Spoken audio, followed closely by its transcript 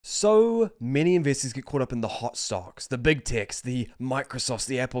So many investors get caught up in the hot stocks, the big techs, the Microsofts,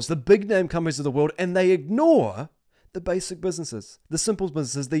 the Apples, the big name companies of the world, and they ignore the basic businesses, the simple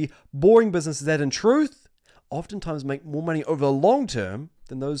businesses, the boring businesses that in truth oftentimes make more money over the long term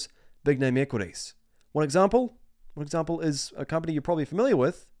than those big name equities. One example is a company you're probably familiar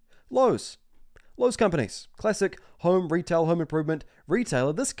with, Lowe's. Lowe's companies, classic home retail, home improvement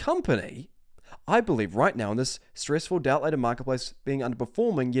retailer. This company, I believe right now in this stressful, doubt-laden marketplace being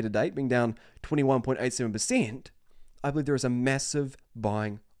underperforming year to date, being down 21.87%, I believe there is a massive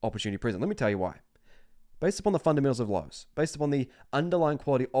buying opportunity present. Let me tell you why. Based upon the fundamentals of Lowe's, based upon the underlying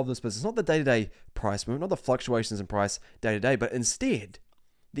quality of this business, not the day-to-day price movement, not the fluctuations in price day-to-day, but instead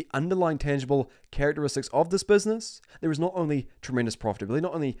the underlying tangible characteristics of this business, there is not only tremendous profitability,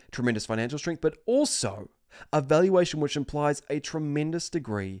 not only tremendous financial strength, but also a valuation which implies a tremendous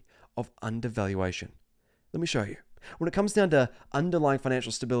degree of undervaluation. Let me show you. When it comes down to underlying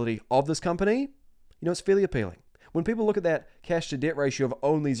financial stability of this company, it's fairly appealing. When people look at that cash to debt ratio of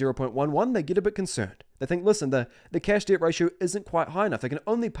only 0.11, they get a bit concerned. They think, listen, the cash debt ratio isn't quite high enough. They can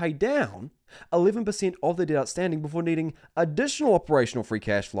only pay down 11% of their debt outstanding before needing additional operational free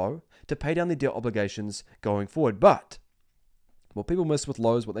cash flow to pay down their debt obligations going forward. But what people miss with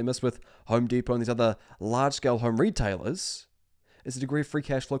Lowe's, what they miss with Home Depot and these other large-scale home retailers is the degree of free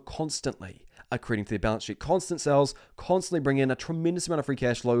cash flow constantly accreting to their balance sheet. Constant sales constantly bring in a tremendous amount of free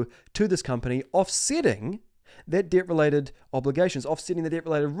cash flow to this company, offsetting that debt-related obligations, offsetting the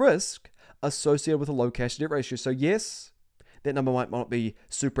debt-related risk associated with a low cash debt ratio. So yes, that number might not be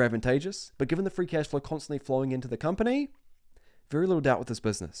super advantageous, but given the free cash flow constantly flowing into the company, very little doubt with this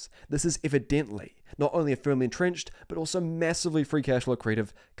business. This is evidently not only a firmly entrenched, but also massively free cash flow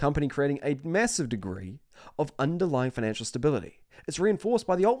accretive company, creating a massive degree of underlying financial stability. It's reinforced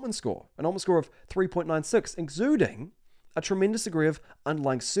by the Altman score, an Altman score of 3.96, exuding a tremendous degree of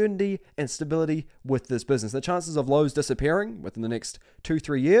underlying certainty and stability with this business. The chances of Lowe's disappearing within the next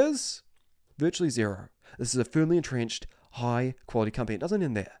 2-3 years, virtually zero. This is a firmly entrenched, high-quality company. It doesn't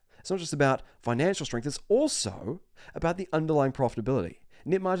end there. It's not just about financial strength, it's also about the underlying profitability.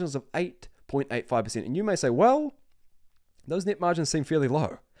 Net margins of 8.85%. And you may say, well, those net margins seem fairly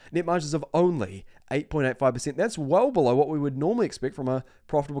low. Net margins of only 8.85%. That's well below what we would normally expect from a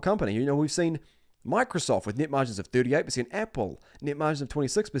profitable company. We've seen Microsoft with net margins of 38%, Apple, net margins of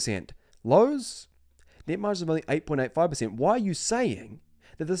 26%, Lowe's, net margins of only 8.85%. Why are you saying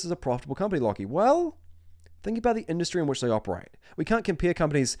that this is a profitable company, Lockie? Well, think about the industry in which they operate. We can't compare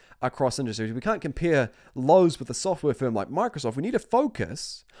companies across industries. We can't compare Lowe's with a software firm like Microsoft. We need to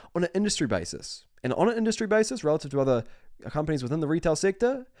focus on an industry basis. And on an industry basis, relative to other companies within the retail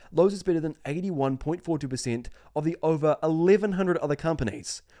sector, Lowe's is better than 81.42% of the over 1,100 other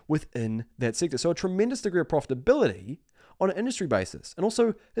companies within that sector. So a tremendous degree of profitability on an industry basis. And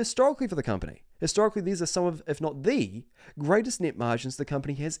also historically for the company. Historically, these are some of, if not the greatest net margins the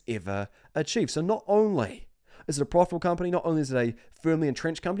company has ever achieved. So not only is it a profitable company, not only is it a firmly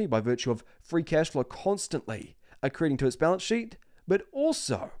entrenched company by virtue of free cash flow constantly accreting to its balance sheet, but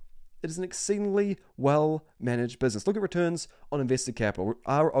also it is an exceedingly well-managed business. Look at returns on invested capital,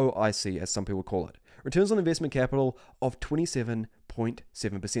 ROIC as some people call it. Returns on investment capital of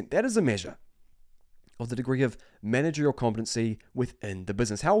 27.7%. That is a measure of the degree of managerial competency within the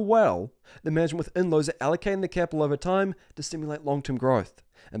business. How well the management within Lowe's are allocating the capital over time to stimulate long-term growth.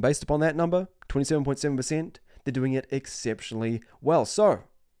 And based upon that number, 27.7%, they're doing it exceptionally well. So,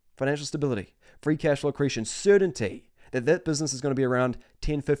 financial stability, free cash flow accretion, certainty that business is going to be around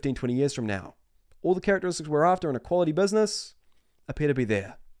 10, 15, 20 years from now. All the characteristics we're after in a quality business appear to be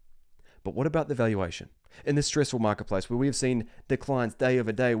there. But what about the valuation? In this stressful marketplace where we have seen declines day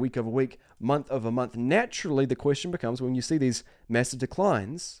over day, week over week, month over month, naturally the question becomes, when you see these massive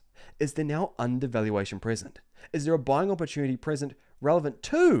declines, is there now undervaluation present? Is there a buying opportunity present relevant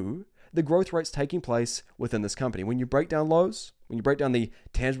to the growth rates taking place within this company? When you break down Lowe's, when you break down the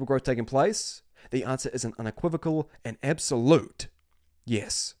tangible growth taking place, the answer is an unequivocal and absolute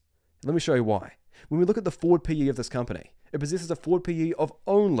yes. Let me show you why. When we look at the forward PE of this company, it possesses a forward PE of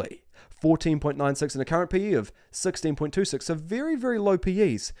only 14.96 and a current PE of 16.26. So very, very low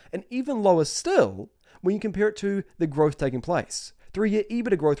PEs, and even lower still when you compare it to the growth taking place. 3-year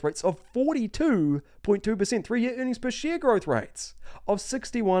EBITDA growth rates of 42.2%, 3-year earnings per share growth rates of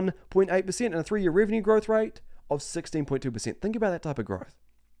 61.8%, and a 3-year revenue growth rate of 16.2%. Think about that type of growth.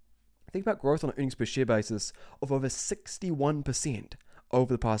 Think about growth on an earnings per share basis of over 61%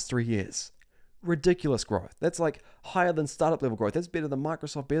 over the past 3 years. Ridiculous growth. That's like higher than startup level growth. That's better than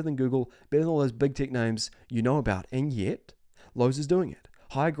Microsoft, better than Google, better than all those big tech names you know about. And yet, Lowe's is doing it.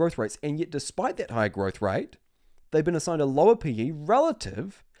 Higher growth rates. And yet, despite that higher growth rate, they've been assigned a lower PE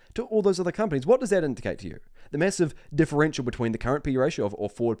relative to all those other companies. What does that indicate to you? The massive differential between the current PE ratio or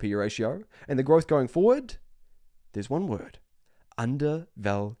forward PE ratio and the growth going forward? There's one word: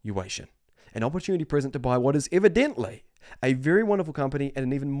 undervaluation. An opportunity present to buy what is evidently a very wonderful company at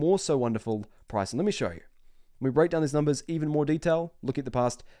an even more so wonderful price. And let me show you. When we break down these numbers even more detail, look at the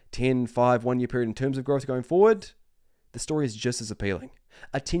past 10, 5, 1 year period in terms of growth going forward, the story is just as appealing.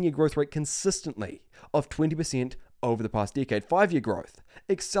 A 10-year growth rate consistently of 20% over the past decade. 5-year growth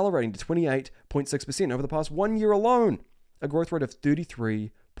accelerating to 28.6% over the past 1 year alone. A growth rate of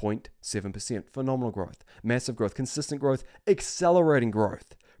 33.7%. Phenomenal growth. Massive growth. Consistent growth. Accelerating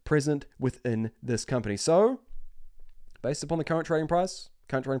growth present within this company. So, based upon the current trading price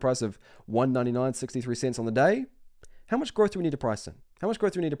of $1.99.63 on the day, how much growth do we need to price in? How much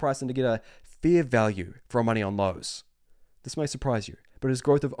growth do we need to price in to get a fair value for our money on lows? This may surprise you, but it is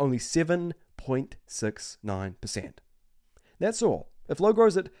growth of only 7.69%. That's all. If low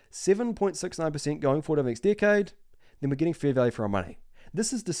grows at 7.69% going forward over the next decade, then we're getting fair value for our money.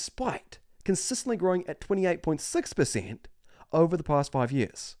 This is despite consistently growing at 28.6% over the past 5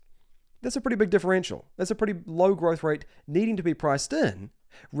 years. That's a pretty big differential. That's a pretty low growth rate needing to be priced in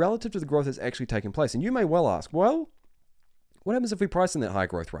relative to the growth that's actually taking place. And you may well ask, well, what happens if we price in that high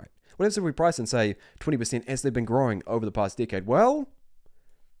growth rate? What happens if we price in, say, 20% as they've been growing over the past decade? Well,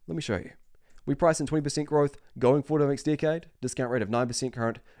 let me show you. We price in 20% growth going forward over the next decade, discount rate of 9%,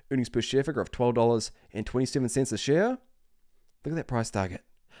 current earnings per share figure of $12.27 a share. Look at that price target.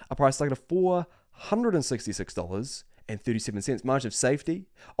 A price target of $466.37, margin of safety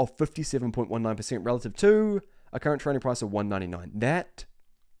of 57.19% relative to a current trading price of $1.99.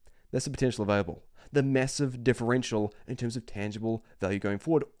 That's the potential available. The massive differential in terms of tangible value going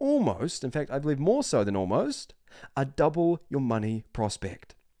forward. Almost, in fact, I believe more so than almost, a double your money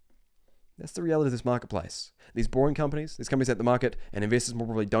prospect. That's the reality of this marketplace. These boring companies, these companies that the market and investors more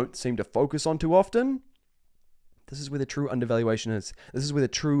probably don't seem to focus on too often, this is where the true undervaluation is. This is where the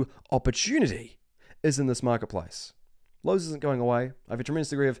true opportunity is in this marketplace. Lows isn't going away. I have a tremendous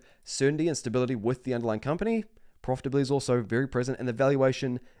degree of certainty and stability with the underlying company. Profitability is also very present, and the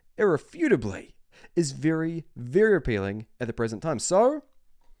valuation irrefutably is very, very appealing at the present time. So,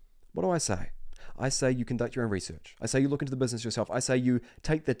 what do I say? I say you conduct your own research. I say you look into the business yourself. I say you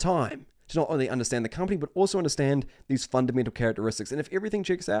take the time to not only understand the company, but also understand these fundamental characteristics. And if everything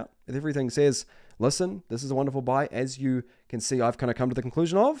checks out, if everything says, listen, this is a wonderful buy, as you can see, I've kind of come to the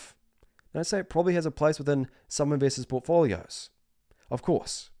conclusion of, then I say it probably has a place within some investors' portfolios. Of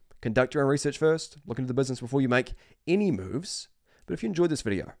course, conduct your own research first, look into the business before you make any moves. But if you enjoyed this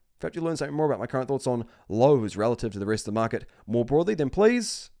video, in fact, you learned something more about my current thoughts on lows relative to the rest of the market more broadly, then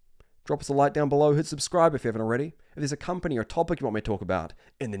please drop us a like down below, hit subscribe if you haven't already. If there's a company or topic you want me to talk about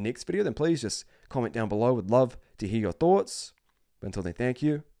in the next video, then please just comment down below. Would love to hear your thoughts. But until then, thank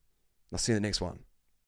you. I'll see you in the next one.